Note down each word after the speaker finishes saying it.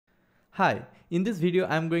Hi, in this video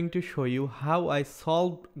I'm going to show you how I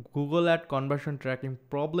solved Google Ad conversion tracking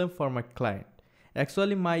problem for my client.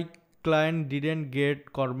 Actually my client didn't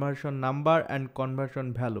get conversion number and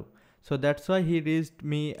conversion value. So that's why he reached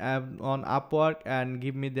me on Upwork and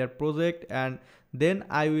give me their project, and then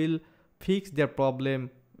I will fix their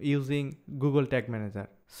problem using Google Tag Manager.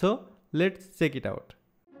 So let's check it out.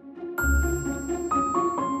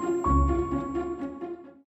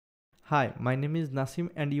 Hi, my name is Nasim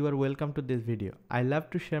and you are welcome to this video. I love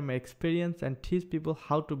to share my experience and teach people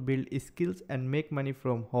how to build skills and make money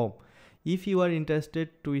from home. If you are interested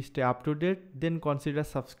to stay up to date, then consider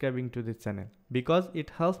subscribing to this channel because it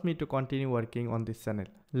helps me to continue working on this channel.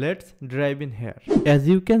 Let's dive in here. As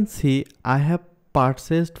you can see, I have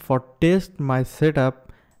purchased for test my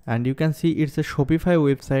setup, and you can see it's a Shopify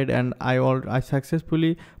website, and I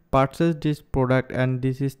successfully purchased this product, and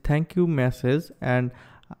this is thank you message. And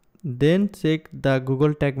then check the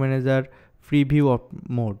Google Tag Manager preview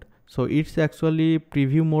mode. So it's actually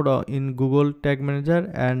preview mode in Google Tag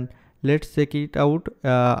Manager, and let's check it out.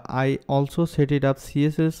 I also set it up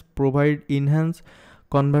CSS provide enhance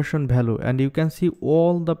conversion value, and you can see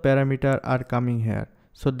all the parameters are coming here.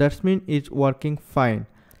 So that means it's working fine.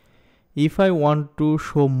 If I want to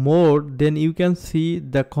show more, then you can see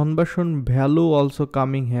the conversion value also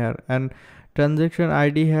coming here, and transaction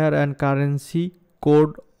ID here, and currency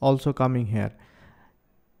code also coming here.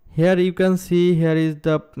 Here you can see here is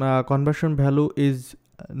the conversion value is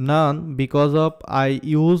none because of I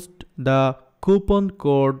used the coupon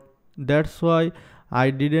code. That's why I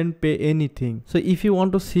didn't pay anything. So if you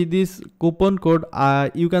want to see this coupon code,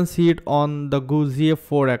 you can see it on the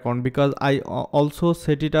GA4 account because I also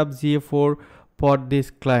set it up GA4 for this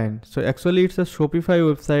client. So actually it's a Shopify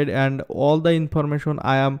website, and all the information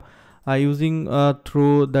I am using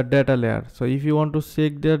through the data layer. So if you want to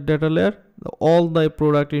check the data layer, all the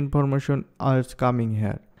product information is coming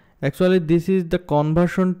here. Actually this is the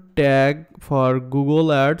conversion tag for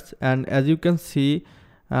Google Ads, and as you can see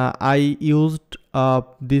I used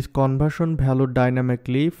this conversion value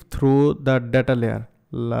dynamically through the data layer,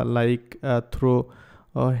 like through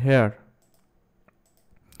here.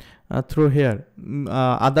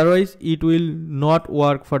 Otherwise it will not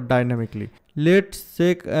work for dynamically. Let's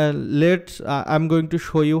check. I'm going to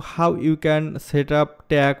show you how you can set up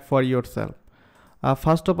tag for yourself.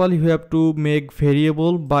 First of all, you have to make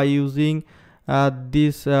variable by using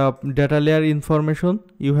this data layer information.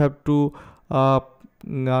 You have to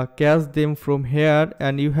cache them from here,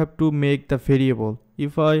 and you have to make the variable.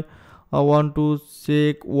 If I want to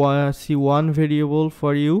see one variable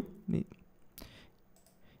for you,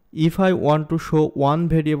 if I want to show one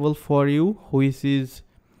variable for you, which is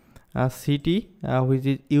city, which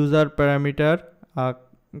is user parameter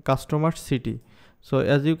customer city. So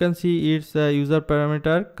as you can see, it's a user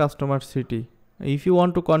parameter customer city. If you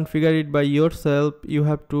want to configure it by yourself, you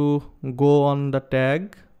have to go on the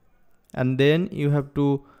tag, and then you have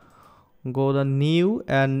to go the new,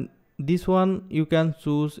 and this one you can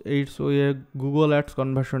choose. It's a Google Ads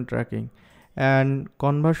conversion tracking, and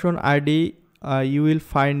conversion ID you will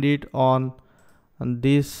find it on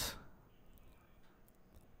this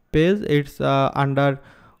page. It's under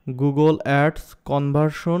Google Ads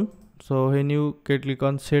conversion. So when you click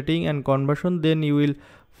on setting and conversion, then you will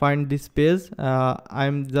find this page.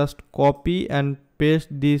 I'm just copy and paste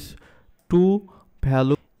these two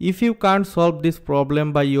values. If you can't solve this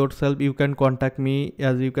problem by yourself, you can contact me.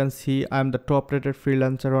 As you can see, I'm the top rated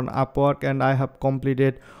freelancer on Upwork, and I have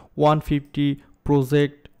completed 150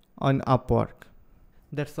 project on Upwork.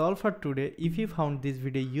 That's all for today. If you found this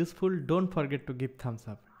video useful, don't forget to give thumbs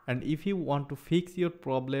up. And if you want to fix your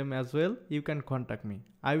problem as well, you can contact me.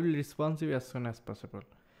 I will respond to you as soon as possible.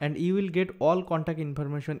 And you will get all contact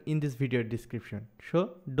information in this video description.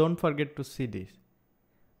 So don't forget to see this.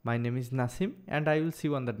 My name is Nasim, and I will see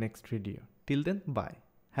you on the next video. Till then, bye.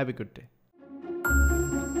 Have a good day.